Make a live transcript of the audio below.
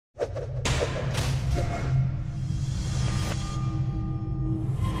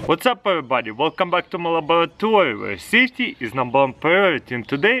What's up everybody, welcome back to my laboratory where safety is #1 priority, and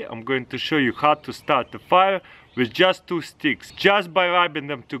today I'm going to show you how to start a fire with just 2 sticks, just by rubbing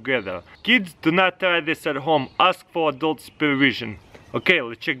them together. Kids, do not try this at home, ask for adult supervision. Okay,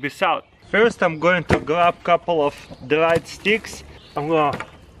 let's check this out. First I'm going to grab a couple of dried sticks, I'm gonna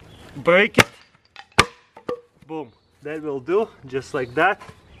break it, boom, that will do, just like that.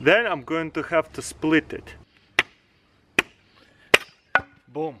 Then I'm going to have to split it.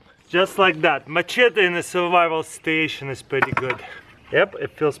 Boom, just like that. Machete in a survival station is pretty good. Yep,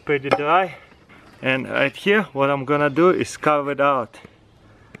 it feels pretty dry. And right here, what I'm gonna do is carve it out.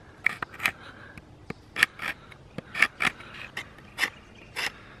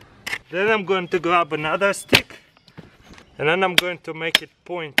 Then I'm going to grab another stick, and then I'm going to make it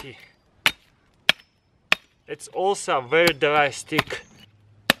pointy. It's also a very dry stick.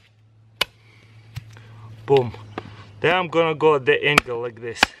 Boom. Then I'm gonna go at the angle like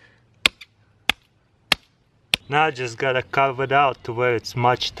this. Now I just gotta carve it out to where it's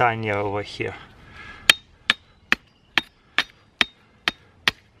much tinier over here.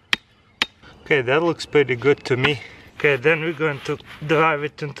 Okay, that looks pretty good to me. Okay, then we're going to drive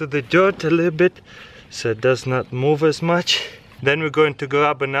it into the dirt a little bit so it does not move as much. Then we're going to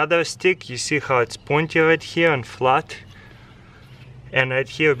grab another stick. You see how it's pointy right here and flat? And right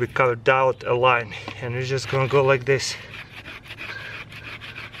here we carved out a line, and we're just gonna go like this.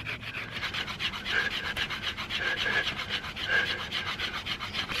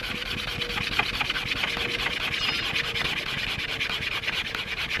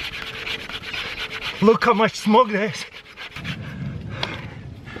 Look how much smoke there is.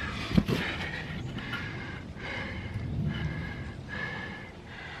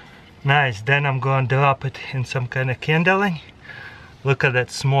 Nice, then I'm gonna drop it in some kind of kindling. Look at that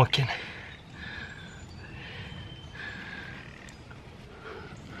smoking.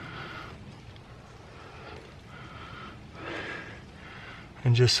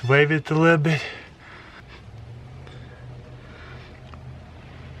 And just wave it a little bit.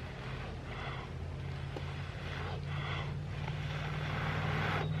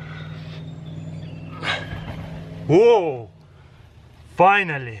 Whoa!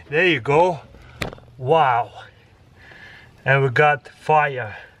 Finally, there you go. Wow. And we got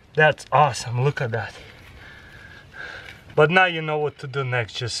fire. That's awesome, look at that. But now you know what to do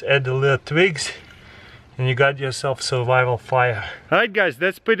next. Just add the little twigs and you got yourself survival fire. Alright guys,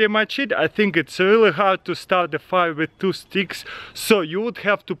 that's pretty much it. I think it's really hard to start a fire with 2 sticks, so you would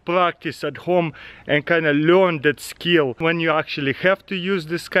have to practice at home and kind of learn that skill. When you actually have to use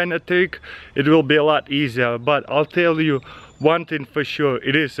this kind of trick, it will be a lot easier. But I'll tell you one thing for sure,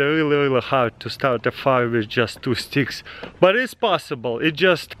 it is really hard to start a fire with just 2 sticks. But it's possible,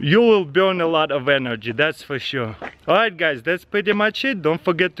 you will burn a lot of energy, that's for sure. Alright guys, that's pretty much it. Don't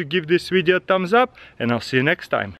forget to give this video a thumbs up, and I'll see you next time.